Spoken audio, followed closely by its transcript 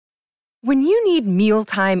When you need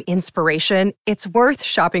mealtime inspiration, it's worth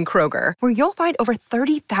shopping Kroger, where you'll find over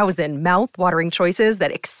 30,000 mouth-watering choices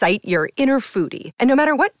that excite your inner foodie. And no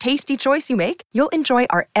matter what tasty choice you make, you'll enjoy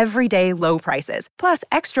our everyday low prices, plus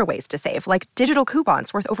extra ways to save, like digital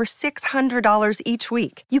coupons worth over $600 each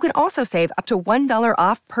week. You can also save up to $1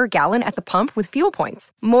 off per gallon at the pump with fuel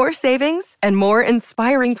points. More savings and more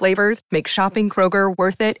inspiring flavors make shopping Kroger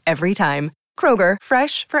worth it every time. Kroger,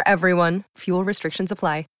 fresh for everyone. Fuel restrictions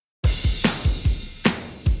apply.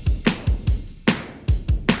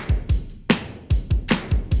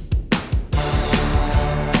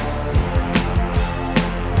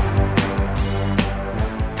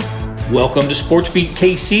 Welcome to Sports Beat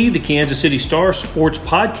KC, the Kansas City Star sports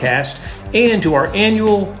podcast, and to our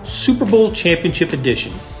annual Super Bowl championship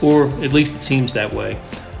edition, or at least it seems that way.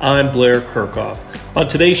 I'm Blair Kirchhoff. On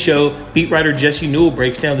today's show, beat writer Jesse Newell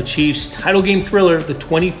breaks down the Chiefs' title game thriller, the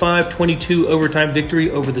 25-22 overtime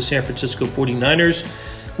victory over the San Francisco 49ers.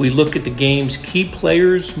 We look at the game's key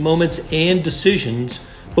players, moments, and decisions,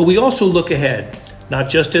 but we also look ahead, not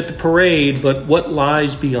just at the parade, but what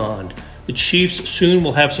lies beyond. The Chiefs soon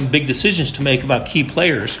will have some big decisions to make about key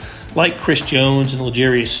players like Chris Jones and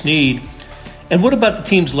L'Jarius Sneed. And what about the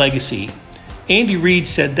team's legacy? Andy Reid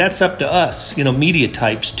said that's up to us, media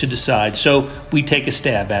types, to decide, so we take a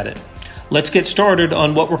stab at it. Let's get started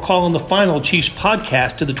on what we're calling the final Chiefs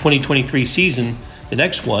podcast of the 2023 season. The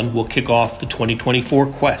next one will kick off the 2024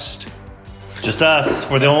 quest. Just us.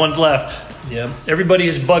 We're the only ones left. Yeah, everybody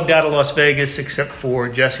is bugged out of Las Vegas except for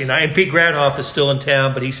Jesse and I. And Pete Gradhoff is still in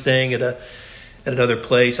town, but he's staying at another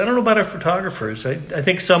place. I don't know about our photographers. I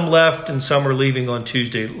think some left and some are leaving on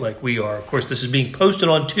Tuesday like we are. Of course, this is being posted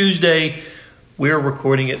on Tuesday. We're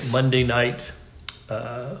recording it Monday night.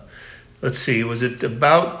 Let's see, was it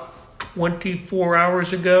about 24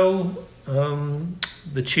 hours ago?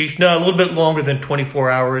 The Chiefs, no, a little bit longer than 24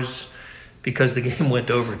 hours because the game went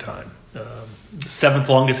overtime. Seventh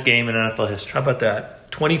longest game in NFL history. How about that?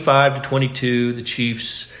 25-22, the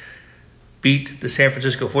Chiefs beat the San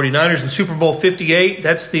Francisco 49ers in Super Bowl 58.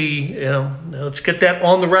 That's let's get that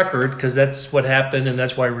on the record because that's what happened and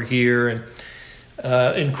that's why we're here.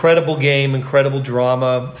 And incredible game, incredible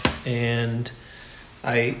drama, and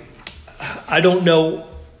I don't know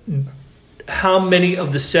how many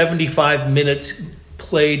of the 75 minutes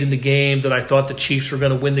played in the game that I thought the Chiefs were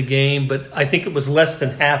going to win the game, but I think it was less than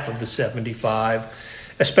half of the 75,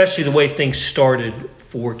 especially the way things started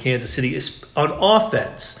for Kansas City on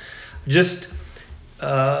offense. Just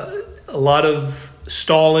a lot of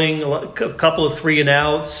stalling, a couple of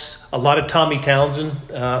 3-and-outs, a lot of Tommy Townsend,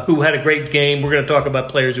 who had a great game. We're going to talk about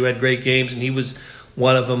players who had great games, and he was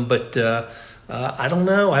one of them. But I don't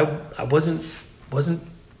know. I wasn't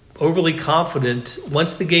overly confident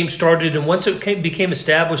once the game started and once it became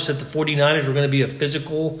established that the 49ers were going to be a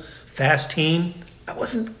physical, fast team. I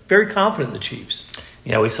wasn't very confident in the Chiefs.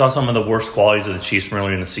 Yeah, we saw some of the worst qualities of the Chiefs from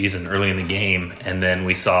earlier in the season, early in the game, and then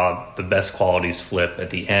we saw the best qualities flip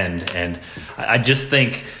at the end. And I just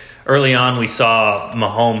think early on we saw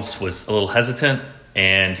Mahomes was a little hesitant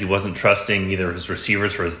and he wasn't trusting either his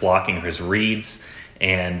receivers for his blocking or his reads.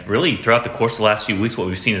 And really, throughout the course of the last few weeks, what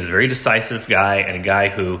we've seen is a very decisive guy and a guy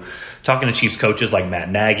who, talking to Chiefs coaches like Matt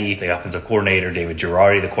Nagy, the offensive coordinator, David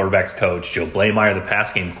Girardi, the quarterback's coach, Joe Blameyer, the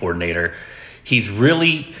pass game coordinator, he's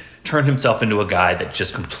really turned himself into a guy that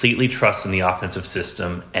just completely trusts in the offensive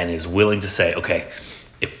system and is willing to say, okay,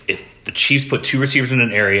 if the Chiefs put two receivers in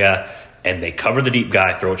an area and they cover the deep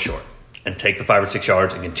guy, throw it short and take the 5 or 6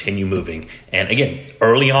 yards and continue moving. And again,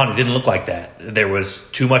 early on, it didn't look like that. There was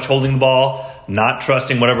too much holding the ball, not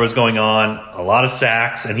trusting whatever was going on, a lot of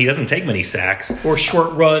sacks, and he doesn't take many sacks. Or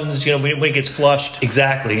short runs, when he gets flushed.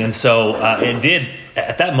 Exactly. And so it did,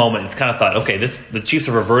 at that moment, it's kind of thought, okay, the Chiefs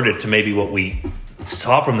have reverted to maybe what we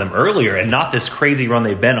saw from them earlier and not this crazy run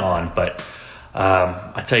they've been on. But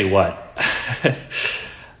I tell you what,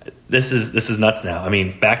 this is nuts now. I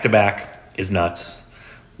mean, back-to-back is nuts.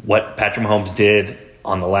 What Patrick Mahomes did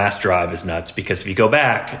on the last drive is nuts because if you go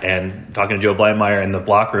back and talking to Joe Blameyer in the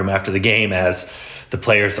block room after the game as the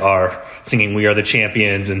players are singing "We Are the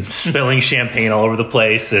Champions" and spilling champagne all over the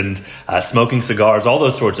place and smoking cigars, all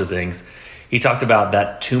those sorts of things, he talked about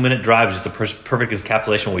that 2-minute drive is just a perfect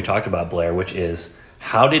encapsulation of what we talked about, Blair, which is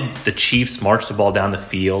how did the Chiefs march the ball down the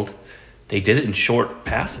field? They did it in short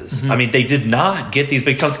passes. Mm-hmm. I mean, they did not get these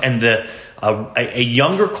big chunks. And a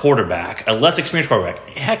younger quarterback, a less experienced quarterback,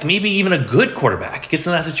 heck, maybe even a good quarterback gets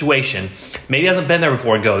in that situation, maybe hasn't been there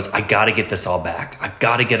before and goes, I got to get this all back. I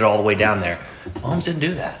got to get it all the way down there. Mahomes didn't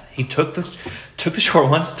do that. He took the short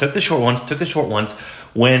ones.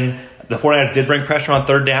 When the 49ers did bring pressure on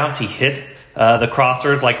third downs, he hit the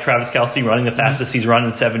crossers like Travis Kelce running the fastest he's run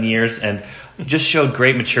in 7 years, and just showed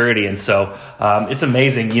great maturity. And so it's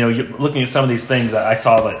amazing. You're looking at some of these things. I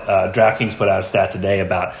saw that DraftKings put out a stat today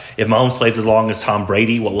about if Mahomes plays as long as Tom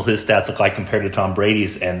Brady, what will his stats look like compared to Tom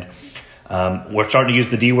Brady's? And we're starting to use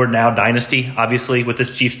the D word now, dynasty, obviously, with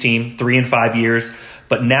this Chiefs team, 3 and 5 years.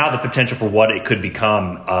 But now the potential for what it could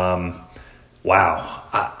become, wow.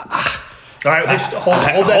 All right,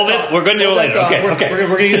 hold that. We're going to do it later. Okay. We're going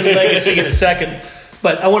to get into the legacy in a second.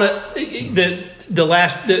 But I want to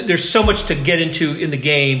there's so much to get into in the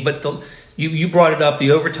game. But you brought it up,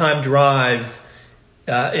 the overtime drive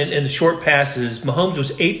and the short passes. Mahomes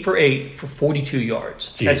was 8 for 8 for 42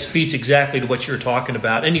 yards. Jeez. That speaks exactly to what you were talking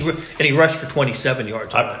about. And he rushed for 27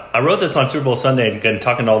 yards. I wrote this on Super Bowl Sunday and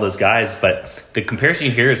talking to all those guys. But the comparison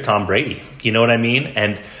you hear is Tom Brady. You know what I mean?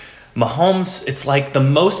 And Mahomes, it's like the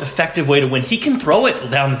most effective way to win. He can throw it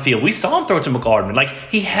down the field. We saw him throw it to McCardman. Like,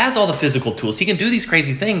 he has all the physical tools. He can do these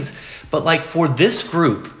crazy things. But, like, for this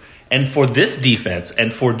group and for this defense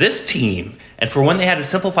and for this team and for when they had to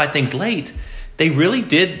simplify things late, they really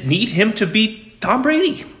did need him to beat Tom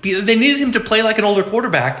Brady. They needed him to play like an older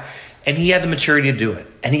quarterback, and he had the maturity to do it.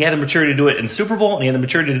 And he had the maturity to do it in the Super Bowl, and he had the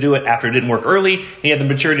maturity to do it after it didn't work early, and he had the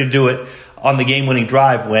maturity to do it on the game-winning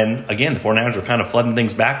drive when, again, the 49ers were kind of flooding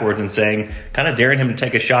things backwards and saying, kind of daring him to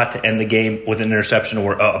take a shot to end the game with an interception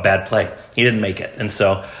or a bad play. He didn't make it. And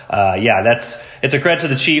so, it's a credit to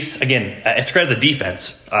the Chiefs. Again, it's credit to the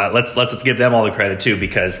defense. Let's give them all the credit, too,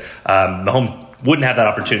 because Mahomes wouldn't have that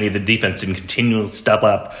opportunity. The defense didn't continue to step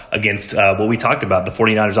up against what we talked about, the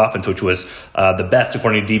 49ers offense, which was the best,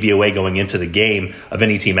 according to DVOA, going into the game of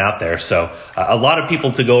any team out there. So a lot of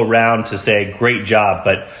people to go around to say, great job.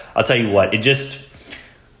 But I'll tell you what,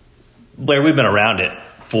 Blair, we've been around it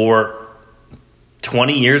for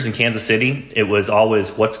 20 years in Kansas City. It was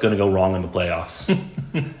always what's going to go wrong in the playoffs.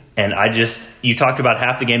 And you talked about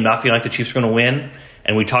half the game not feeling like the Chiefs are going to win.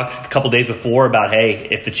 And we talked a couple days before about, hey,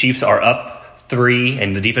 if the Chiefs are up 3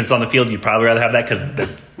 and the defense is on the field, you'd probably rather have that because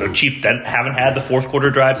the Chiefs haven't had the fourth quarter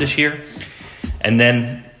drives this year. And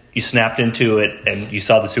then you snapped into it and you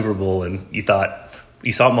saw the Super Bowl and you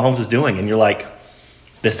saw what Mahomes was doing, and you're like,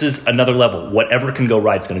 this is another level. Whatever can go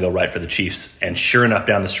right is going to go right for the Chiefs. And sure enough,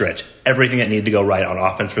 down the stretch, everything that needed to go right on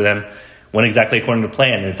offense for them went exactly according to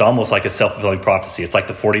plan. And it's almost like a self-fulfilling prophecy. It's like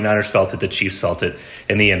the 49ers felt it, the Chiefs felt it.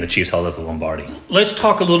 In the end, the Chiefs held up the Lombardi. Let's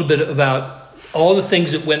talk a little bit about all the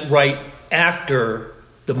things that went right after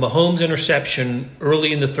the Mahomes interception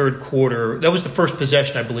early in the third quarter. That was the first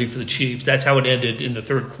possession, I believe, for the Chiefs. That's how it ended in the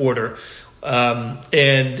third quarter. And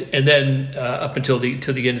then up until the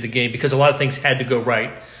end of the game, because a lot of things had to go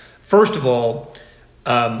right. First of all,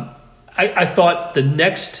 I thought the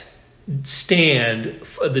next stand,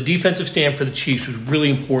 the defensive stand for the Chiefs, was really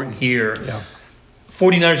important here. Yeah.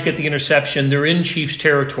 49ers get the interception. They're in Chiefs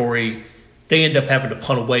territory. They end up having to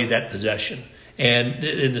punt away that possession. And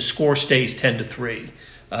the score stays 10-3.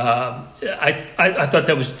 I thought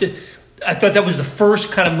that was the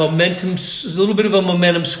first kind of momentum, a little bit of a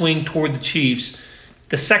momentum swing toward the Chiefs.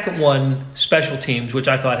 The second one, special teams, which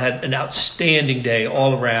I thought had an outstanding day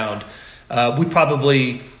all around. We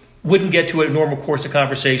probably wouldn't get to a normal course of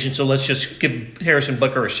conversation, so let's just give Harrison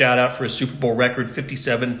Butker a shout-out for his Super Bowl record,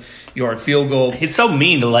 57-yard field goal. It's so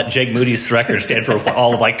mean to let Jake Moody's record stand for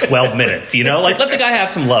all of 12 minutes, Like, let the guy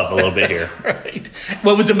have some love a little bit here. That's right.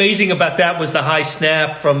 What was amazing about that was the high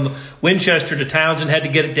snap from Winchester to Townsend, had to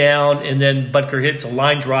get it down, and then Butker hits a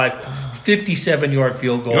line drive, 57-yard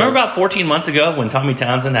field goal. You remember about 14 months ago when Tommy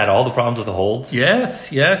Townsend had all the problems with the holds?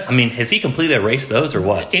 Yes. I mean, has he completely erased those or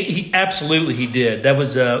what? He absolutely did. That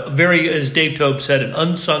was very, as Dave Toub said, an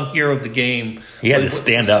unsung hero of the game. He had to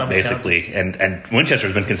stand up, basically. And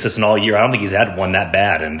Winchester's been consistent all year. I don't think he's had one that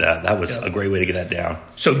bad, and that was a great way to get that down.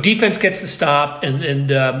 So defense gets the stop, and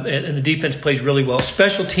the defense plays really well.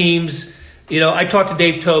 Special teams, I talked to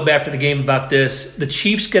Dave Toub after the game about this. The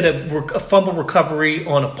Chiefs get a fumble recovery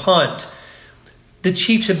on a punt. The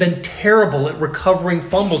Chiefs have been terrible at recovering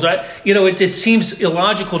fumbles. It seems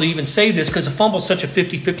illogical to even say this because a fumble is such a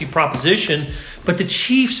 50-50 proposition. But the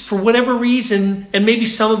Chiefs, for whatever reason, and maybe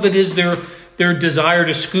some of it is their desire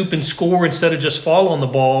to scoop and score instead of just fall on the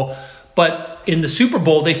ball, but in the Super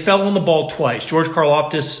Bowl, they fell on the ball twice. George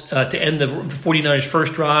Karlaftis to end the 49ers'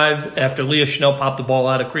 first drive after Leo Chenal popped the ball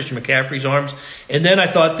out of Christian McCaffrey's arms. And then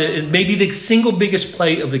I thought that maybe the single biggest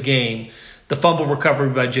play of the game, the fumble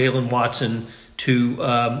recovery by Jalen Watson to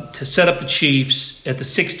set up the Chiefs at the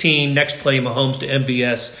 16. Next play, Mahomes to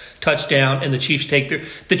MVS, touchdown, and the Chiefs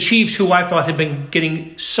the Chiefs, who I thought had been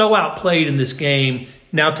getting so outplayed in this game,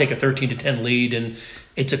 now take a 13-10 lead, and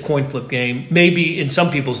it's a coin flip game. Maybe in some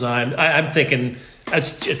people's mind, I'm thinking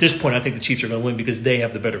At this point, I think the Chiefs are going to win because they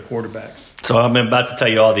have the better quarterback. So I'm about to tell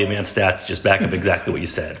you all the advanced stats, just back up exactly what you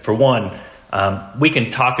said. For one, we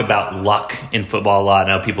can talk about luck in football a lot.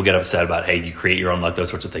 I know people get upset about, hey, you create your own luck, those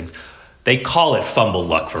sorts of things. They call it fumble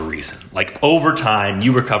luck for a reason. Like over time,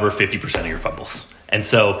 you recover 50% of your fumbles. And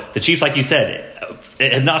so the Chiefs, like you said,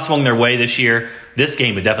 have not swung their way this year. This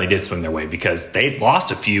game, it definitely did swing their way because they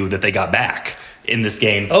lost a few that they got back in this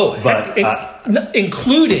game. Oh, but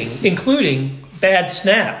including bad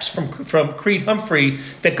snaps from Creed Humphrey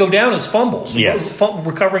that go down as fumbles. Yes.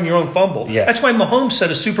 Recovering your own fumble. Yeah. That's why Mahomes set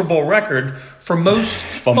a Super Bowl record for most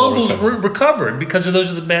fumbles recovered because of those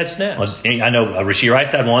are the bad snaps. Well, I know Rashee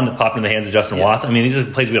Rice had one that popped in the hands of Justin Watson. I mean, these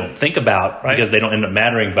are plays we don't think about because they don't end up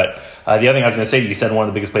mattering. But the other thing I was going to say to you, you said one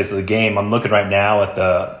of the biggest plays of the game. I'm looking right now at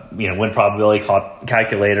the win probability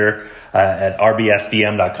calculator at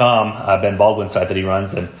rbsdm.com, Ben Baldwin's site that he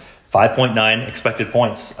runs, and 5.9 expected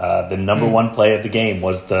points. The number one play of the game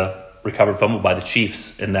was the recovered fumble by the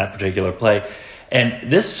Chiefs in that particular play. And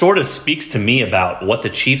this sort of speaks to me about what the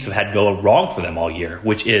Chiefs have had go wrong for them all year,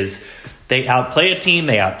 which is they outplay a team,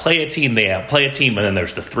 they outplay a team, they outplay a team, and then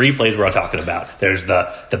there's the three plays we're all talking about. There's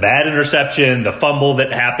the bad interception, the fumble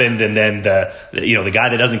that happened, and then the guy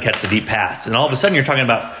that doesn't catch the deep pass. And all of a sudden you're talking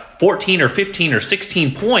about 14 or 15 or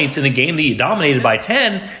 16 points in a game that you dominated by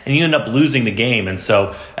 10, and you end up losing the game. And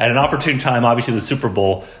so at an opportune time, obviously the Super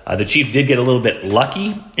Bowl, the Chiefs did get a little bit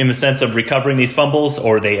lucky in the sense of recovering these fumbles,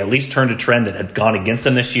 or they at least turned a trend that had gone against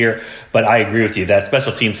them this year. But I agree with you, that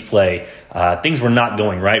special teams play, things were not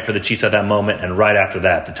going right for the Chiefs at that moment, and right after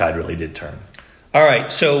that, the tide really did turn. All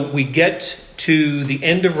right, so we get to the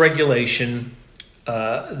end of regulation.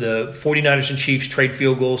 The 49ers and Chiefs trade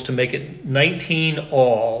field goals to make it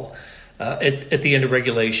 19-all at the end of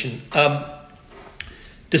regulation.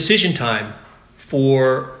 Decision time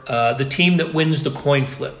for the team that wins the coin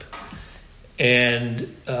flip.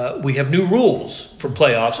 And we have new rules for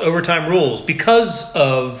playoffs, overtime rules, because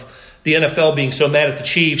of the NFL being so mad at the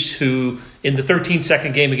Chiefs, who in the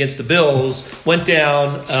 13-second game against the Bills went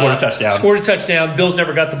down, scored a touchdown. Bills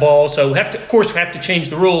never got the ball, so we have to change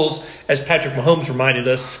the rules. As Patrick Mahomes reminded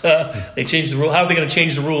us, they changed the rule. How are they going to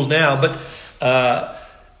change the rules now? But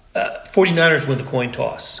 49ers win the coin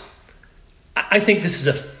toss. I think this is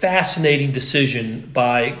a fascinating decision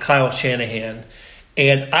by Kyle Shanahan,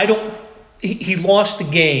 and he lost the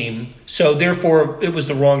game, so therefore it was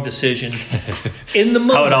the wrong decision. In the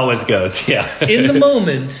moment, how it always goes, yeah. In the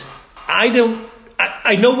moment, I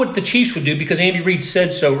know what the Chiefs would do because Andy Reid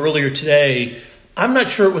said so earlier today. I'm not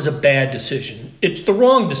sure it was a bad decision. It's the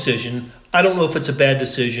wrong decision. I don't know if it's a bad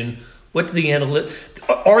decision. Are there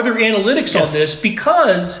analytics on this?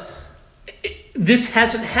 Because this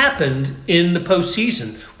hasn't happened in the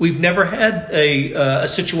postseason. We've never had a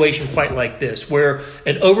situation quite like this where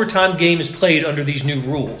an overtime game is played under these new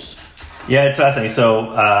rules. Yeah, it's fascinating. So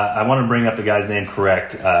I want to bring up the guy's name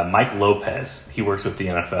correct. Mike Lopez. He works with the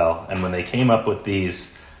NFL. And when they came up with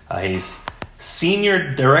these, he's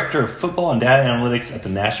Senior Director of Football and Data Analytics at the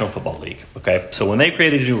National Football League. Okay, so when they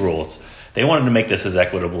created these new rules, they wanted to make this as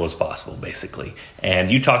equitable as possible, basically.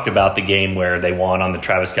 And you talked about the game where they won on the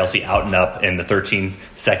Travis Kelce out and up in the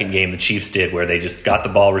 13-second game the Chiefs did, where they just got the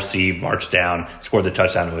ball received, marched down, scored the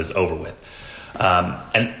touchdown, and it was over with.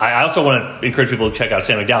 And I also want to encourage people to check out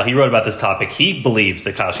Sam McDowell. He wrote about this topic. He believes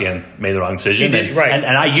that Kyle Shanahan made the wrong decision. He did, right.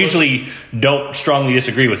 And I usually don't strongly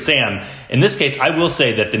disagree with Sam. In this case, I will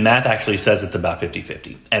say that the math actually says it's about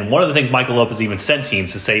 50-50. And one of the things Michael Lopez even sent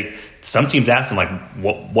teams to say, some teams asked him, like,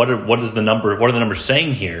 what are the numbers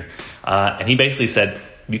saying here? And he basically said,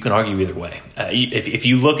 you can argue either way. If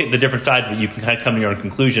you look at the different sides of it, you can kind of come to your own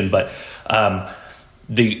conclusion. But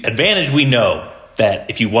the advantage we know that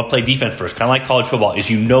if you want to play defense first, kind of like college football, is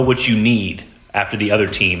you know what you need after the other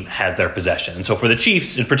team has their possession. And so for the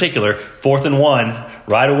Chiefs in particular, 4th and 1,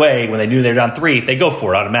 right away, when they knew they were down 3, they go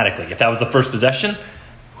for it automatically. If that was the first possession,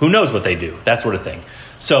 who knows what they do, that sort of thing.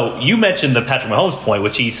 So you mentioned the Patrick Mahomes point,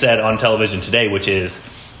 which he said on television today, which is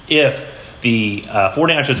if the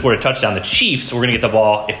 49ers had scored a touchdown, the Chiefs were going to get the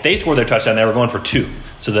ball. If they scored their touchdown, they were going for 2,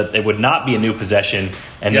 so that it would not be a new possession,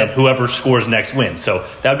 and then whoever scores next wins. So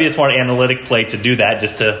that would be a smart analytic play to do that,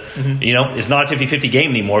 just to, it's not a 50-50 game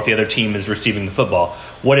anymore if the other team is receiving the football.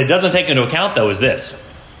 What it doesn't take into account, though, is this.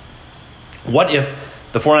 What if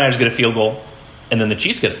the 49ers get a field goal and then the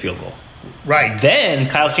Chiefs get a field goal? Right. Then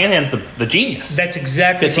Kyle Shanahan's the genius. That's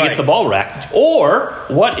exactly right. Because he gets the ball racked. Or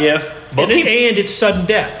what if both teams... And it's sudden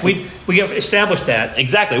death. We have established that.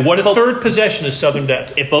 Exactly. What if the third possession is sudden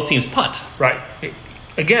death? If both teams punt. Right.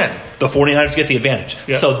 Again. The 49ers get the advantage.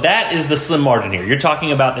 Yep. So that is the slim margin here. You're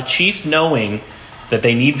talking about the Chiefs knowing that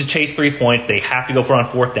they need to chase 3 points. They have to go for on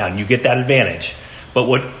 4th down. You get that advantage.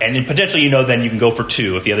 and potentially, then you can go for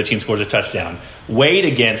 2 if the other team scores a touchdown. Weighed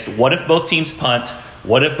against, what if both teams punt?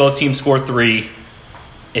 What if both teams score 3?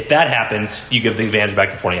 If that happens, you give the advantage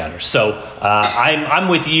back to 49ers. So I'm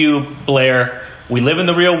with you, Blair. We live in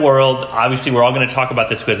the real world. Obviously, we're all going to talk about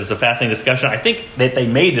this because it's a fascinating discussion. I think that they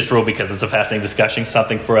made this rule because it's a fascinating discussion,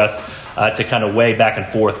 something for us to kind of weigh back and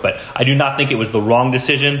forth. But I do not think it was the wrong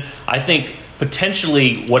decision. I think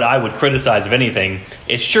potentially what I would criticize, if anything,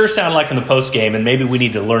 it sure sounded like in the postgame, and maybe we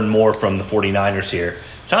need to learn more from the 49ers here.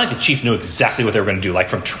 It sounded like the Chiefs knew exactly what they were going to do, like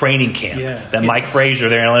from training camp. Mike Frazier,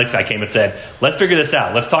 their analytics guy, came and said, let's figure this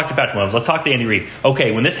out. Let's talk to Patrick Mahomes. Let's talk to Andy Reid.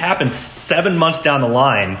 Okay, when this happens 7 months down the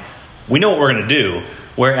line, we know what we're going to do.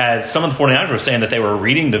 Whereas some of the 49ers were saying that they were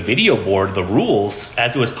reading the video board, the rules,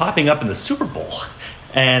 as it was popping up in the Super Bowl.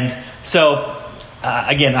 And so,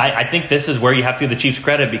 again, I think this is where you have to give the Chiefs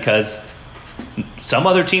credit because some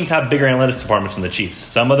other teams have bigger analytics departments than the Chiefs.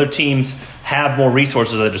 Some other teams have more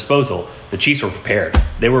resources at their disposal. The Chiefs were prepared.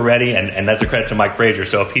 They were ready, and that's a credit to Mike Frazier.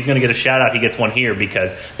 So if he's going to get a shout-out, he gets one here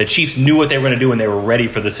because the Chiefs knew what they were going to do and they were ready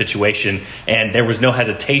for the situation, and there was no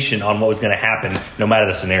hesitation on what was going to happen no matter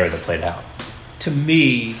the scenario that played out. To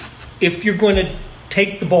me, if you're going to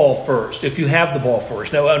take the ball first, if you have the ball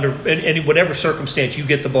first, now under any whatever circumstance you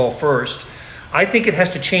get the ball first, I think it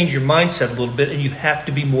has to change your mindset a little bit, and you have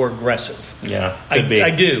to be more aggressive. Yeah, could be. I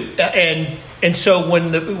do. And so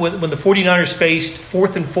when the 49ers faced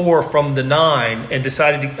 4th and 4 from the 9 and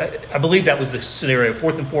decided to, I believe that was the scenario,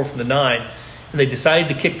 4th and 4 from the 9, and they decided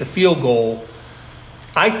to kick the field goal,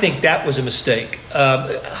 I think that was a mistake.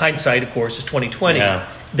 Hindsight, of course, is 2020. Yeah.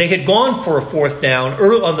 They had gone for a 4th down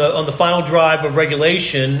early on the final drive of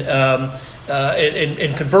regulation.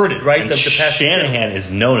 And converted, right? And the Shanahan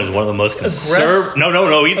is known as one of the most conservative.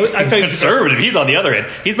 No. He's conservative. He's on the other end.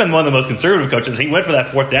 He's been one of the most conservative coaches. He went for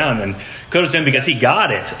that 4th down and coached him because he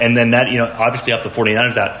got it. And then that, obviously helped the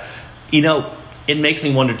 49ers out. It makes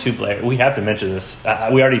me wonder too, Blair. We have to mention this.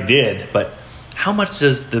 We already did. But how much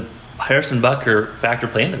does the Harrison Butker factor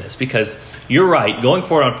play into this? Because you're right. Going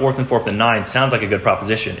for it on 4th and 4th and 9 sounds like a good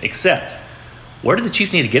proposition, except where did the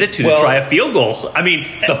Chiefs need to get it to try a field goal? I mean,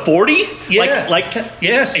 the 40? Yeah.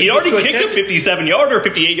 Yes. He already kicked a 57-yarder,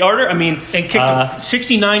 58-yarder. I mean, and kicked a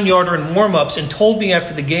 69-yarder in warm-ups and told me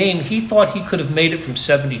after the game he thought he could have made it from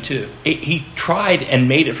 72. He tried and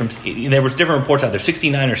made it from – there was different reports out there,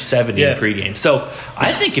 69 or 70 in pregame. So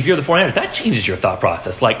I think if you're the 49ers, that changes your thought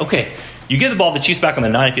process. Like, okay, you get the ball, the Chiefs back on the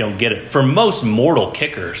 9 if you don't get it. For most mortal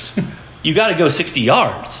kickers, you got to go 60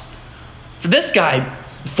 yards. For this guy –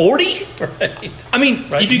 40? Right. I mean,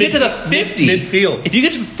 if you get to the 50, midfield. If you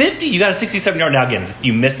get to 50, you got a 67-yard. Now, again,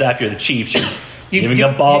 you miss that if you're the Chiefs. You're giving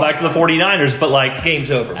the ball back to the 49ers, but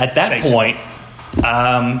game's over. At that point,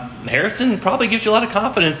 Harrison probably gives you a lot of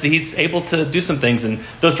confidence that he's able to do some things. And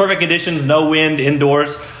those perfect conditions, no wind,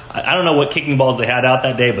 indoors. I don't know what kicking balls they had out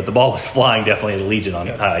that day, but the ball was flying definitely at Allegiant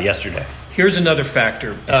on yesterday. Here's another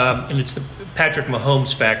factor, and it's the Patrick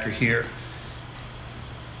Mahomes factor here.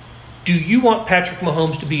 Do you want Patrick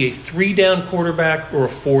Mahomes to be a 3-down quarterback or a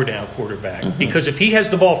 4-down quarterback? Mm-hmm. Because if he has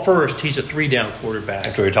the ball first, he's a 3-down quarterback.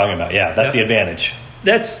 That's what we're talking about. Yeah, that's the advantage.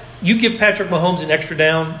 You give Patrick Mahomes an extra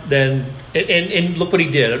down, then and look what he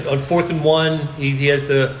did on 4th and 1. He has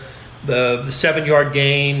the 7-yard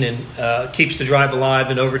gain and keeps the drive alive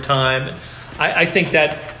in overtime. I think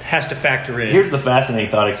that has to factor in. Here's the fascinating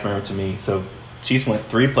thought experiment to me. So Chiefs went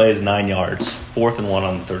 3 plays, 9 yards, 4th and 1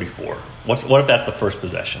 on the 34. What if that's the first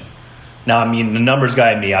possession? Now, I mean, the numbers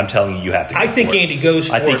guy me, I'm telling you have to go for it. I think Andy goes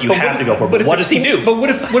for it. I think you have to go for it. But what does he do? But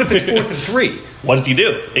what if it's 4th and 3? What does he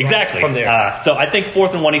do? Exactly. From there. So I think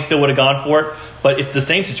 4th and 1, he still would have gone for it. But it's the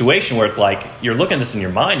same situation where it's like you're looking at this in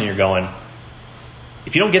your mind and you're going,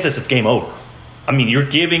 if you don't get this, it's game over. I mean, you're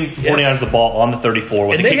giving the 49ers the ball on the 34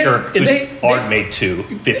 with a kicker who's already made 2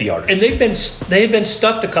 50-yarders. And they've been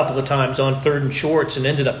stuffed a couple of times on 3rd and shorts and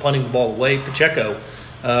ended up punting the ball away, Pacheco,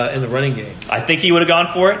 in the running game. I think he would have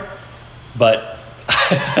gone for it, but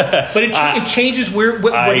it changes where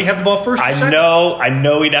you have the ball first or second. I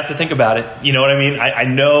know he'd have to think about it. You know what I mean? I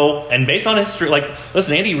know, and based on history,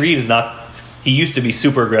 listen, Andy Reid is not. He used to be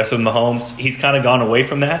super aggressive with Mahomes. He's kind of gone away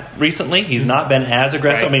from that recently. He's not been as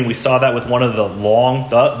aggressive. Right. I mean, we saw that with one of the long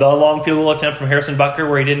field goal attempt from Harrison Butker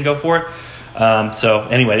where he didn't go for it. So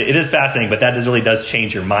anyway, it is fascinating, but that really does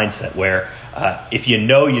change your mindset where if you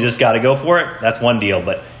know you just got to go for it, that's one deal.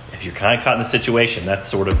 But if you're kind of caught in the situation, that's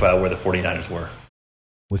sort of where the 49ers were.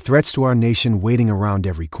 With threats to our nation waiting around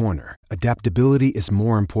every corner, adaptability is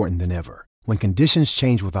more important than ever. When conditions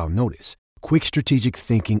change without notice, quick strategic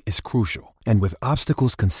thinking is crucial. And with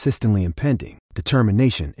obstacles consistently impending,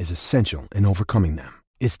 determination is essential in overcoming them.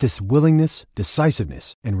 It's this willingness,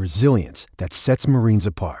 decisiveness, and resilience that sets Marines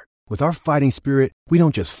apart. With our fighting spirit, we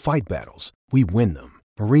don't just fight battles, we win them.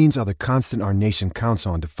 Marines are the constant our nation counts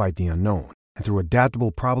on to fight the unknown. And through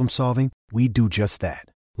adaptable problem solving, we do just that.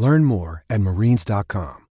 Learn more at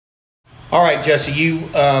marines.com. All right, Jesse, you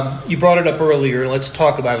brought it up earlier. Let's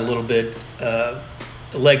talk about it a little bit.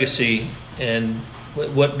 Legacy and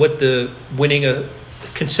what the winning a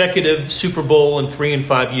consecutive Super Bowl in 3 and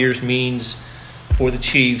 5 years means for the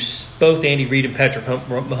Chiefs. Both Andy Reid and Patrick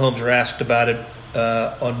Mahomes were asked about it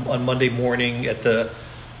on Monday morning at the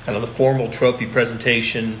kind of the formal trophy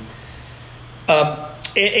presentation.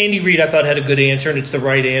 Andy Reid, I thought, had a good answer, and it's the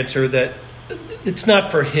right answer, that it's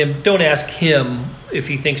not for him. Don't ask him if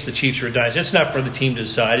he thinks the Chiefs are a dynasty. It's not for the team to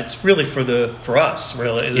decide. It's really for us,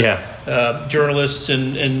 really. Yeah. Journalists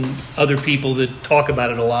and other people that talk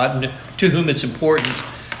about it a lot and to whom it's important.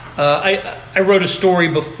 I wrote a story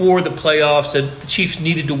before the playoffs that the Chiefs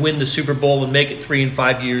needed to win the Super Bowl and make it 3 and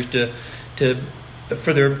 5 years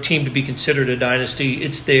for their team to be considered a dynasty.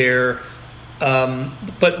 It's there.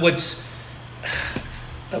 But what's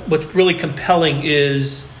really compelling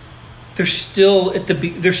is they're still in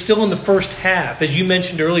the first half, as you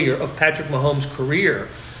mentioned earlier, of Patrick Mahomes' career.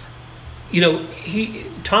 You know,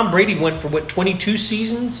 Tom Brady went for 22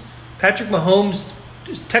 seasons. Patrick Mahomes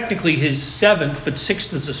is technically his 7th, but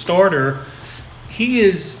 6th as a starter. He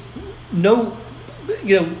is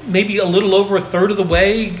maybe a little over a third of the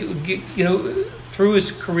way, through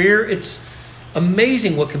his career. It's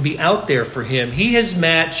amazing what can be out there for him. He has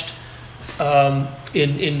matched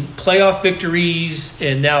in playoff victories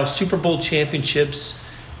and now Super Bowl championships.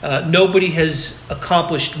 Nobody has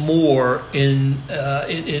accomplished more in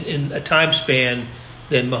a time span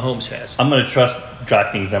than Mahomes has. I'm going to trust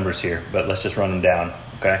DraftKings numbers here, but let's just run them down,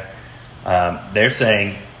 okay? They're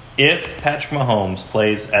saying if Patrick Mahomes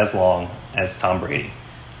plays as long as Tom Brady,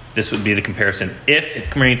 this would be the comparison. If it's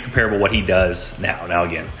comparable what he does now. Now,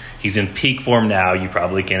 again, he's in peak form now. You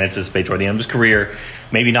probably can anticipate toward the end of his career.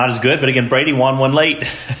 Maybe not as good, but again, Brady won one late.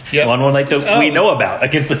 Yep. Won one late that we know about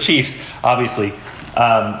against the Chiefs, obviously.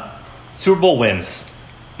 Super Bowl wins,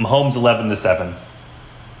 Mahomes 11-7.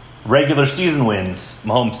 Regular season wins,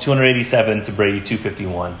 Mahomes 287 to Brady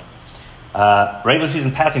 251. Regular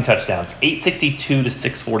season passing touchdowns, 862 to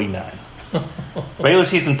 649. Regular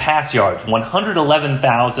season pass yards,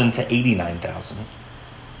 111,000 to 89,000.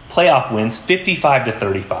 Playoff wins, 55 to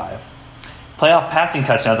 35. Playoff passing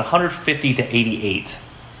touchdowns, 150 to 88.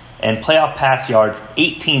 And playoff pass yards,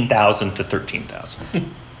 18,000 to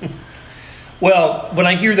 13,000. Well, when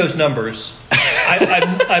I hear those numbers,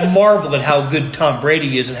 I marvel at how good Tom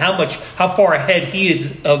Brady is and how far ahead he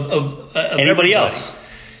is of anybody else.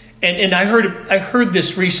 And I heard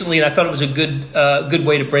this recently, and I thought it was a good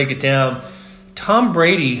way to break it down. Tom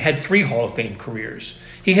Brady had 3 Hall of Fame careers.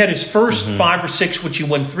 He had his first 5 or 6, which he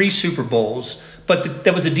won 3 Super Bowls, but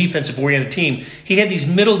that was a defensive-oriented team. He had these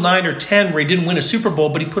middle 9 or 10 where he didn't win a Super Bowl,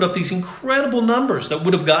 but he put up these incredible numbers that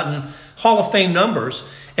would have gotten Hall of Fame numbers.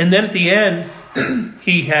 And then at the end,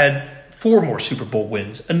 he had 4 more Super Bowl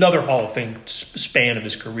wins, another Hall of Fame span of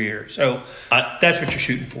his career. So that's what you're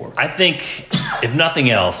shooting for. I think, if nothing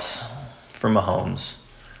else, for Mahomes,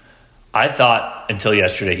 I thought until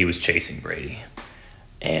yesterday he was chasing Brady.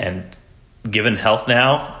 And given health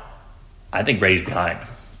now, I think Brady's behind.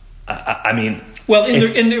 I mean... Well,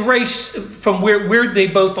 in the race from where they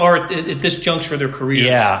both are at this juncture of their careers.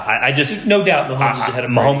 Yeah, I just... No doubt Mahomes is ahead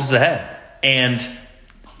of Brady. Mahomes is ahead. And...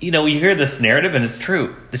 you hear this narrative, and it's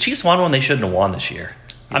true. The Chiefs won one they shouldn't have won this year.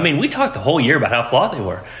 Yeah. I mean, we talked the whole year about how flawed they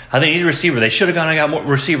were. How they need a receiver. They should have gone and got more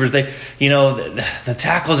receivers. The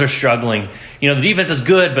tackles are struggling. The defense is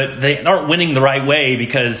good, but they aren't winning the right way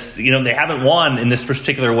because, they haven't won in this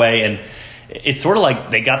particular way. And it's sort of like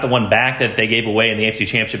they got the one back that they gave away in the AFC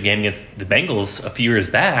Championship game against the Bengals a few years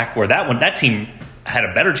back, where that team had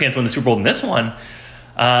a better chance to win the Super Bowl than this one.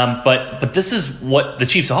 But this is what the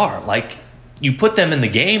Chiefs are. Like, you put them in the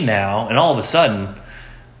game now, and all of a sudden,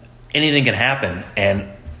 anything can happen.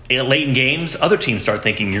 And late in games, other teams start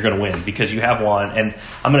thinking you're going to win because you have one. And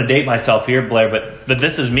I'm going to date myself here, Blair, but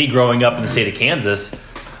this is me growing up in the state of Kansas.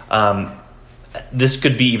 This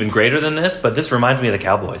could be even greater than this, but this reminds me of the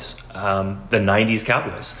Cowboys, the 90s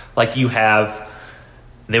Cowboys. Like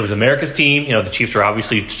there was America's team. The Chiefs are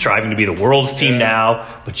obviously striving to be the world's team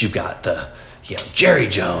now, but you've got Jerry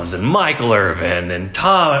Jones and Michael Irvin and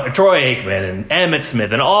Troy Aikman and Emmitt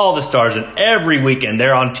Smith and all the stars, and every weekend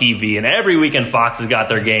they're on TV, and every weekend Fox has got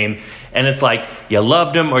their game, and it's like you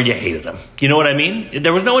loved them or you hated them. You know what I mean?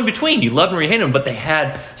 There was no in between. You loved them or you hated them, but they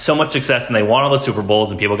had so much success and they won all the Super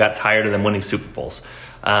Bowls, and people got tired of them winning Super Bowls.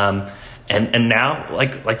 And And now,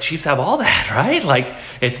 like Chiefs have all that, right? Like,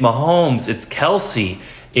 it's Mahomes, it's Kelsey,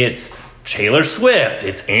 it's Taylor Swift,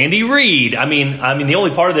 it's Andy Reid. I mean, the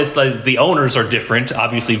only part of this is the owners are different,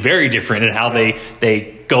 obviously very different in how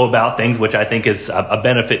they go about things, which I think is a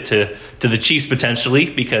benefit to the Chiefs potentially,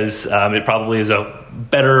 because it probably is a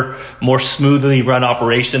better, more smoothly run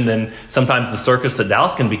operation than sometimes the circus that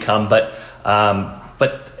Dallas can become. But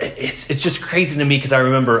it's just crazy to me, because I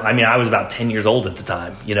remember, I was about 10 years old at the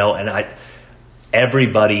time, and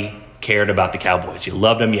everybody cared about the Cowboys. You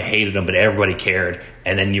loved them, you hated them, but everybody cared.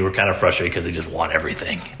 And then you were kind of frustrated because they just want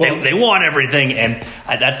everything. They want everything, and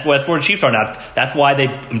that's where the Chiefs are now. That's why they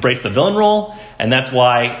embrace the villain role, and that's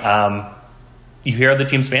why you hear other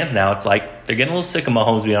teams' fans now. It's like they're getting a little sick of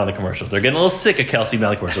Mahomes being on the commercials. They're getting a little sick of Kelsey being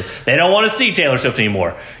on the commercials. They don't want to see Taylor Swift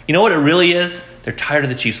anymore. You know what it really is? They're tired of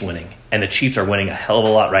the Chiefs winning, and the Chiefs are winning a hell of a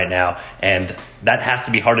lot right now, and that has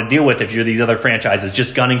to be hard to deal with if you're these other franchises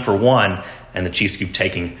just gunning for one, and the Chiefs keep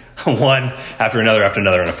taking one after another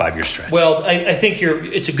in a 5-year stretch. Well, I think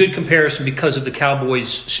it's a good comparison because of the Cowboys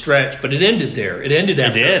stretch, but it ended there. It ended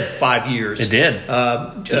after 5 years. It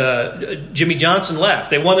did. Jimmy Johnson left.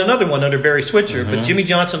 They won another one under Barry Switzer, but Jimmy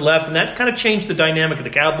Johnson left, and that kind of changed the dynamic of the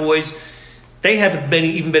Cowboys. They haven't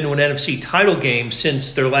even been to an NFC title game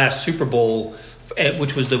since their last Super Bowl,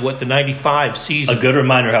 which was the 95 season. A good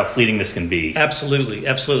reminder how fleeting this can be. Absolutely.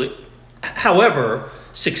 However,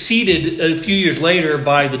 succeeded a few years later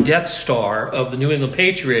by the Death Star of the New England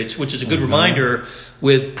Patriots, which is a good reminder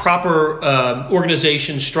with proper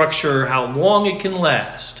organization, structure, how long it can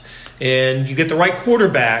last. And you get the right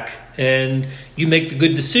quarterback and you make the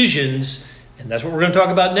good decisions. And that's what we're going to talk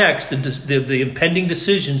about next, the impending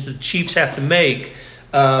decisions that the Chiefs have to make.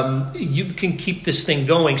 You can keep this thing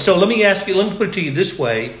going. So let me put it to you this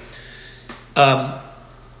way.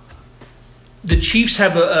 The Chiefs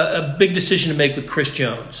have a big decision to make with Chris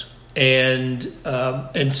Jones. And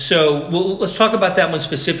so let's talk about that one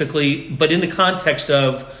specifically, but in the context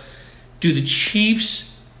of, do the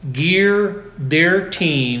Chiefs gear their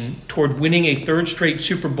team toward winning a third straight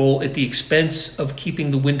Super Bowl at the expense of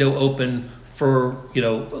keeping the window open for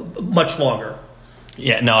much longer?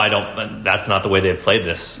 Yeah, no, I don't. That's not the way they've played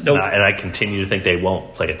this. Nope. And I continue to think they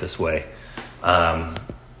won't play it this way.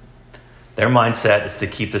 Their mindset is to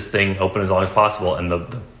keep this thing open as long as possible, and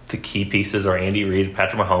the key pieces are Andy Reid,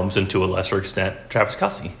 Patrick Mahomes, and to a lesser extent, Travis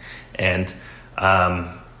Kelce. And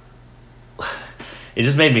it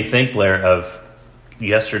just made me think, Blair, of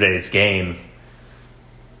yesterday's game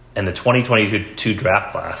and the 2022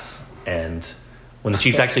 draft class, and when the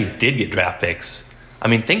Chiefs actually did get draft picks.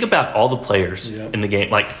 Think about all the players in the game,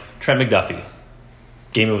 like Trent McDuffie,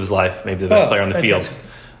 game of his life, maybe the best player on the field.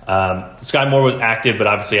 Sky Moore was active, but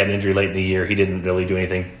obviously had an injury late in the year. He didn't really do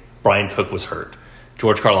anything. Brian Cook was hurt.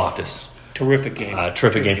 George Karlaftis. Terrific game.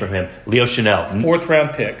 Terrific game from him. Leo Chanel. 4th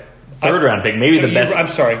round pick. Third round pick. Maybe the best. I'm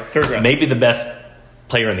sorry, 3rd round. Maybe the best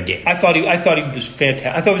player in the game. I thought he was fantastic.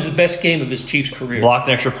 I thought it was the best game of his Chiefs career. Blocked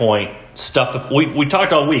an extra point. We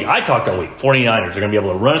talked all week. I talked all week. 49ers are going to be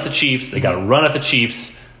able to run at the Chiefs. They got to run at the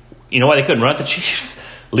Chiefs. You know why they couldn't run at the Chiefs?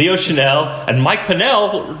 Leo Chanel and Mike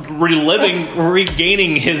Pennell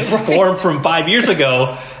regaining his form from 5 years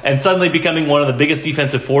ago and suddenly becoming one of the biggest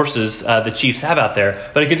defensive forces the Chiefs have out there.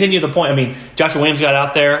 But to continue the point, Joshua Williams got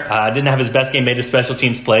out there, didn't have his best game, made a special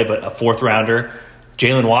teams play, but a 4th rounder.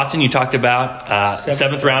 Jalen Watson, you talked about,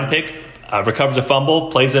 7th round pick, recovers a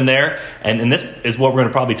fumble, plays in there. And this is what we're going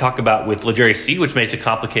to probably talk about with L'Jarius Sneed, which makes it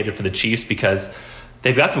complicated for the Chiefs because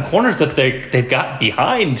they've got some corners that they've got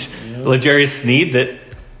behind L'Jarius Sneed that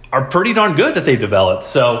are pretty darn good that they've developed.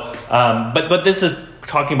 So, but this is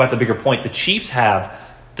talking about the bigger point. The Chiefs have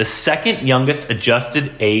the 2nd youngest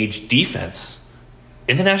adjusted age defense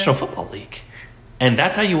in the National Football League. And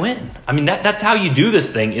that's how you win. That's how you do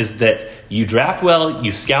this thing, is that you draft well,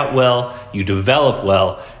 you scout well, you develop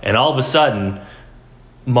well, and all of a sudden,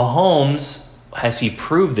 Mahomes, as he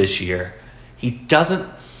proved this year, he doesn't.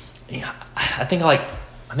 I think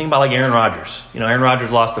about Aaron Rodgers. Aaron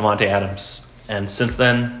Rodgers lost Devontae Adams, and since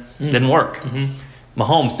then, didn't work.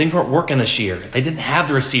 Mahomes, things weren't working this year. They didn't have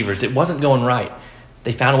the receivers. It wasn't going right.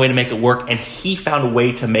 They found a way to make it work, and he found a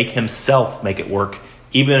way to make himself make it work,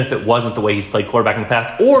 even if it wasn't the way he's played quarterback in the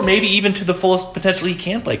past, or maybe even to the fullest potential he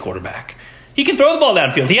can play quarterback. He can throw the ball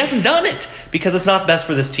downfield. He hasn't done it because it's not best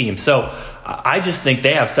for this team. So I just think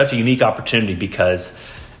they have such a unique opportunity because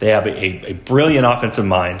they have a brilliant offensive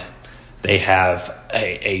mind. They have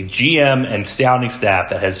a GM and scouting staff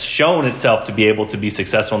that has shown itself to be able to be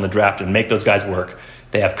successful in the draft and make those guys work.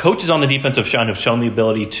 They have coaches on the defensive side who have shown the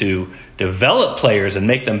ability to develop players and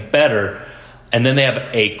make them better. And then they have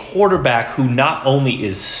a quarterback who not only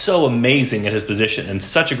is so amazing at his position and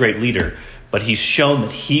such a great leader, but he's shown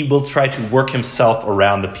that he will try to work himself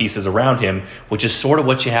around the pieces around him, which is sort of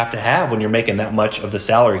what you have to have when you're making that much of the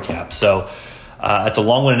salary cap. So it's a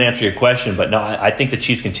long-winded answer to your question, but no, I think the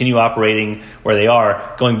Chiefs continue operating where they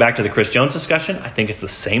are. Going back to the Chris Jones discussion, I think it's the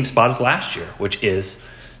same spot as last year, which is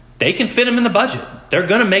they can fit him in the budget. They're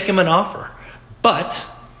going to make him an offer, but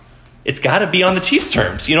it's got to be on the Chiefs'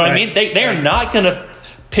 terms. You know what I mean? They are not going to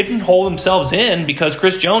pigeonhole themselves in because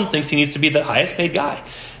Chris Jones thinks he needs to be the highest paid guy.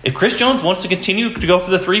 If Chris Jones wants to continue to go for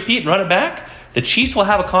the three-peat and run it back, the Chiefs will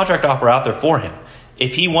have a contract offer out there for him.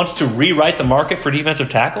 If he wants to rewrite the market for defensive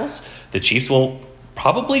tackles, the Chiefs will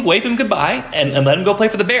probably wave him goodbye and let him go play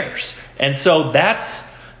for the Bears. And so that's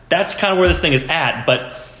kind of where this thing is at.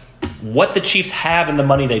 But what the Chiefs have and the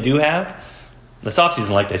money they do have, this offseason,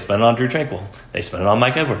 like they spent it on Drew Tranquill. They spent it on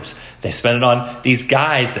Mike Edwards. They spent it on these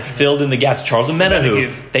guys that filled in the gaps. Charles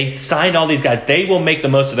Omenihu. They signed all these guys. They will make the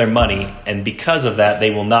most of their money, and because of that, they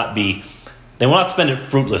will not spend it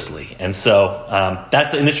fruitlessly. And so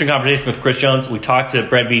that's an interesting conversation with Chris Jones. We talked to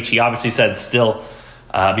Brett Veach. He obviously said still,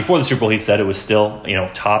 before the Super Bowl, he said it was still,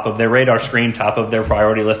 top of their radar screen, top of their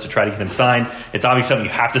priority list to try to get him signed. It's obviously something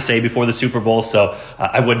you have to say before the Super Bowl, so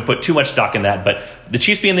I wouldn't put too much stock in that. But the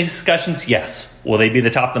Chiefs be in these discussions, yes. Will they be the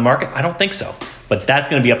top of the market? I don't think so. But that's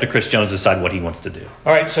going to be up to Chris Jones to decide what he wants to do.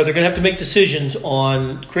 All right, so they're going to have to make decisions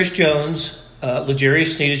on Chris Jones,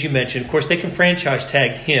 L'Jarius Sneed, as you mentioned. Of course, they can franchise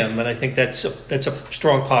tag him, and I think that's a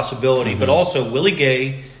strong possibility. Mm-hmm. But also Willie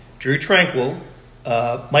Gay, Drew Tranquill,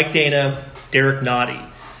 Mike Dana, Derek Nottie.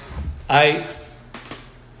 I'm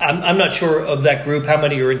not sure of that group how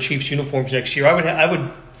many are in Chiefs uniforms next year. I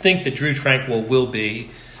would think that Drew Tranquill will be.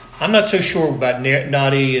 I'm not so sure about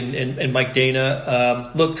Nottie and Mike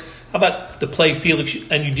Dana. Look, how about the play Felix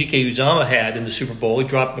Anudike-Uzomah had in the Super Bowl? He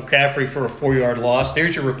dropped McCaffrey for a 4-yard loss.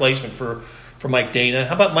 There's your replacement for Mike Dana.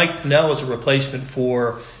 How about Mike Pennell as a replacement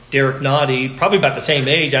for Derek Nottie? Probably about the same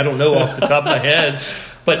age. I don't know off the top of my head.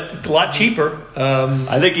 But a lot cheaper.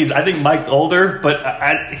 I think Mike's older,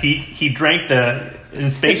 but he drank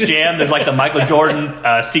in Space Jam. There's like the Michael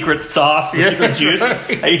Jordan secret sauce, the secret juice.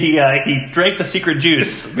 He drank the secret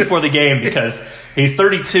juice before the game because he's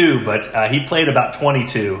 32, but he played about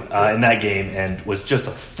 22 in that game and was just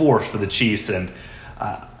a force for the Chiefs. And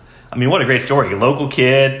what a great story! A local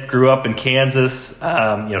kid, grew up in Kansas.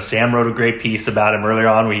 Sam wrote a great piece about him earlier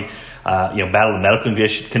on. We battled a medical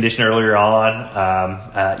condition earlier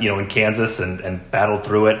on, in Kansas and battled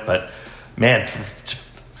through it. But, man,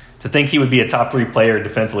 to think he would be a top 3 player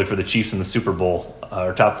defensively for the Chiefs in the Super Bowl,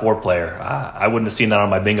 or top 4 player, I wouldn't have seen that on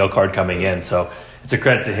my bingo card coming in. So it's a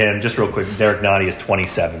credit to him. Just real quick, Derek Nottie is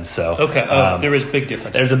 27. So okay, there is a big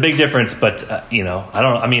difference. There's a big difference, but,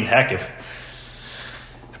 heck, if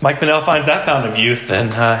Mike Pennell finds that fountain of youth, then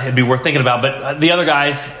it'd be worth thinking about. But the other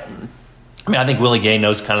guys, I think Willie Gay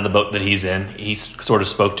knows kind of the boat that he's in. He sort of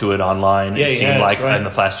spoke to it online. Yeah, it seemed like right. In the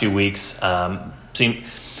last few weeks.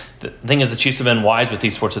 The thing is, the Chiefs have been wise with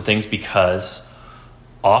these sorts of things because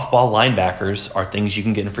off-ball linebackers are things you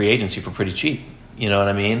can get in free agency for pretty cheap. You know what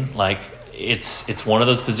I mean? Like it's one of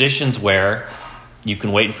those positions where you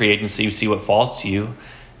can wait in free agency, see what falls to you,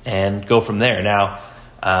 and go from there. Now,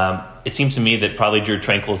 it seems to me that probably Drew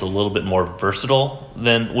Tranquill is a little bit more versatile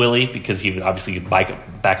than Willie because he would obviously back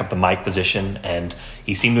up the Mike position, and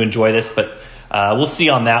he seemed to enjoy this. But we'll see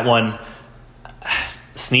on that one.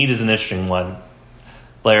 Sneed is an interesting one.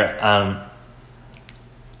 Blair,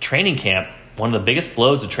 training camp, one of the biggest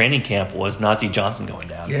blows of training camp was Nazeeh Johnson going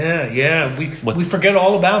down. Yeah. We forget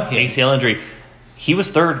all about him. ACL injury. He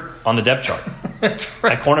was 3rd on the depth chart That's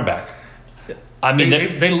right. at cornerback.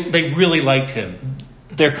 They really liked him.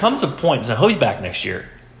 There comes a point, so he's back next year,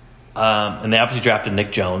 and they obviously drafted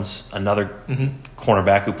Nick Jones, another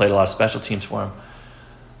cornerback who played a lot of special teams for him.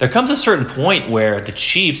 There comes a certain point where the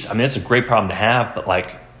Chiefs, this is a great problem to have, but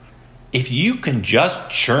if you can just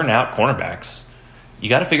churn out cornerbacks, you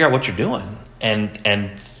got to figure out what you're doing.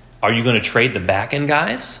 And are you going to trade the back end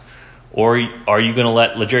guys, or are you going to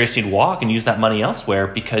let L'Jarius Sneed walk and use that money elsewhere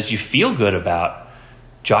because you feel good about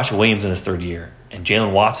Joshua Williams in his 3rd year and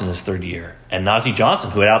Jalen Watson in his 3rd year and Nazeeh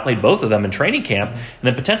Johnson, who had outplayed both of them in training camp, and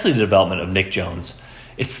then potentially the development of Nick Jones?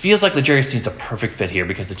 It feels like L'Jarius Sneed's a perfect fit here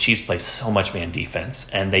because the Chiefs play so much man defense,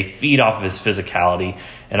 and they feed off of his physicality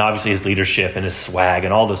and obviously his leadership and his swag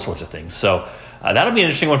and all those sorts of things. So that'll be an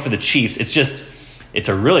interesting one for the Chiefs. It's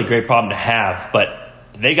a really great problem to have, but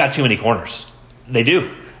they got too many corners. They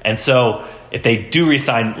do. And so if they do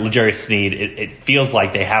re-sign L'Jarius Sneed, it feels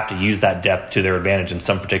like they have to use that depth to their advantage in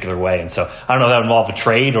some particular way. And so I don't know if that would involve a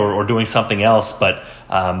trade or doing something else, but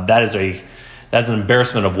that is that's an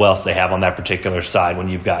embarrassment of wealth they have on that particular side when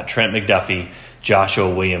you've got Trent McDuffie, Joshua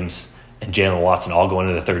Williams, and Jalen Watson all going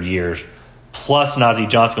into the third years, plus Najee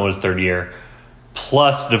Johnson going to his third year,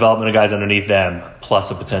 plus development of guys underneath them,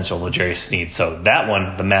 plus a potential L'Jarius Sneed. So that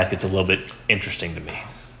one, the math gets a little bit interesting to me.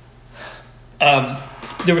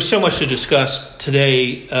 There was so much to discuss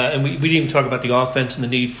today, and we didn't even talk about the offense and the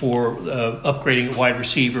need for upgrading a wide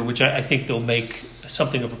receiver, which I think they'll make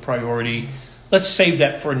something of a priority. Let's save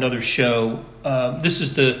that for another show. This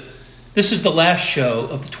is the last show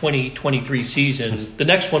of the 2023 season. The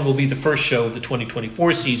next one will be the first show of the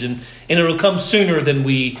 2024 season, and it'll come sooner than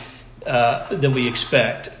we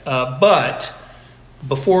expect. But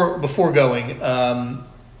before going, I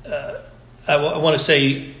want to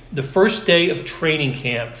say the first day of training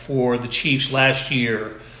camp for the Chiefs last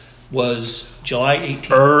year was July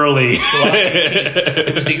 18th. Early. July 18th.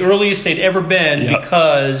 It was the earliest they'd ever been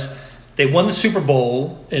because they won the Super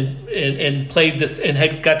Bowl and played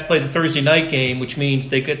had got to play the Thursday night game, which means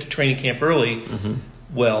they get to training camp early. Mm-hmm.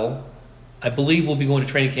 Well, I believe we'll be going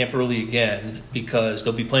to training camp early again because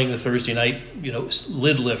they'll be playing the Thursday night,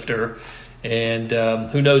 lid lifter, and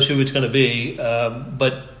who knows who it's going to be.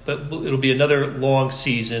 But it'll be another long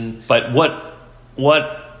season. But what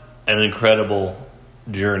an incredible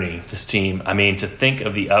journey, this team. I mean, to think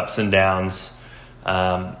of the ups and downs.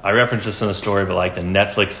 I referenced this in the story, but like the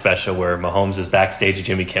Netflix special where Mahomes is backstage at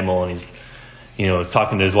Jimmy Kimmel and he's, is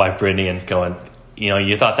talking to his wife Brittany and going,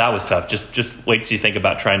 you thought that was tough. Just wait till you think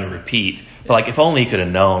about trying to repeat. But like, if only he could have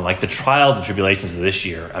known, like the trials and tribulations of this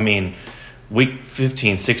year. I mean, week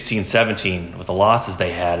 15, 16, 17 with the losses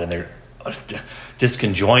they had, and they're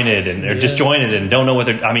disconjointed and they're disjointed and don't know what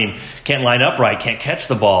can't line up right, can't catch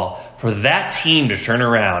the ball. For that team to turn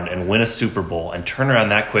around and win a Super Bowl and turn around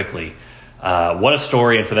that quickly, what a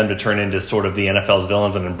story, and for them to turn into sort of the NFL's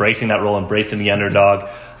villains and embracing that role, embracing the underdog.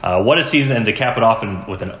 What a season, and to cap it off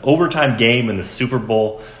with an overtime game in the Super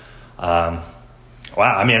Bowl. Wow,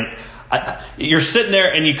 I mean, you're sitting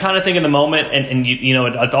there and you kind of think in the moment, and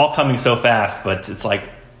it's all coming so fast, but it's like,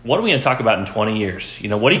 what are we going to talk about in 20 years?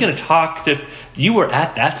 What are you going to talk to? You were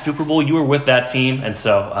at that Super Bowl. You were with that team. And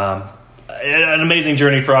so an amazing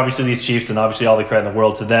journey for obviously these Chiefs, and obviously all the credit in the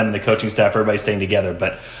world to them and the coaching staff, everybody staying together.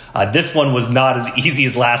 But this one was not as easy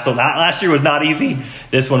as last one. Last year was not easy.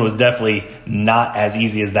 This one was definitely not as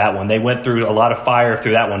easy as that one. They went through a lot of fire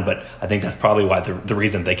through that one, but I think that's probably why the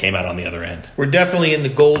reason they came out on the other end. We're definitely in the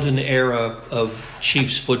golden era of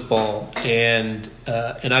Chiefs football, and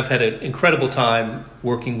I've had an incredible time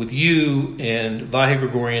working with you and Vahe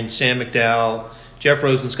Gregorian, Sam McDowell, Jeff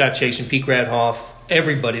Rosen, Scott Chase, and Pete Gradhoff,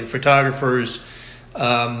 everybody, the photographers,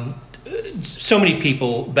 so many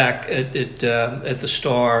people back at the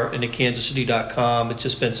Star and at KansasCity.com. It's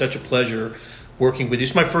just been such a pleasure working with you.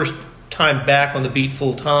 It's my first time back on the beat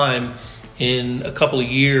full time in a couple of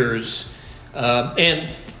years.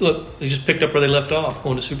 And look, they just picked up where they left off,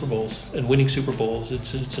 going to Super Bowls and winning Super Bowls.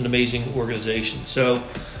 It's an amazing organization. So,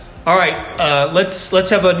 all right, let's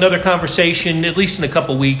have another conversation, at least in a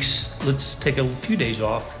couple weeks. Let's take a few days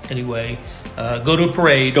off anyway. Go to a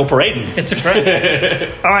parade. Go parading. It's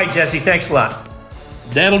right. All right, Jesse, thanks a lot.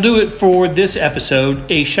 That'll do it for this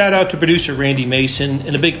episode. A shout out to producer Randy Mason,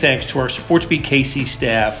 and a big thanks to our SportsBeat KC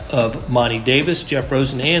staff of Monty Davis, Jeff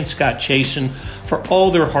Rosen, and Scott Chasen for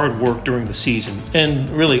all their hard work during the season, and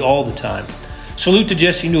really all the time. Salute to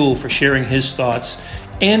Jesse Newell for sharing his thoughts,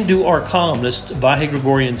 and to our columnists, Vahe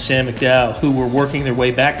Gregorian and Sam McDowell, who were working their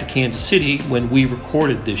way back to Kansas City when we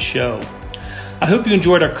recorded this show. I hope you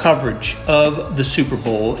enjoyed our coverage of the Super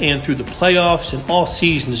Bowl and through the playoffs and all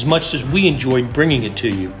season as much as we enjoyed bringing it to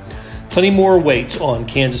you. Plenty more awaits on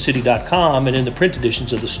KansasCity.com and in the print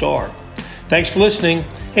editions of the Star. Thanks for listening.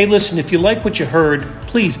 Hey, listen, if you like what you heard,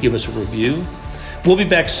 please give us a review. We'll be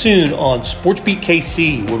back soon on SportsBeat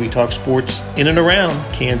KC, where we talk sports in and around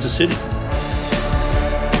Kansas City.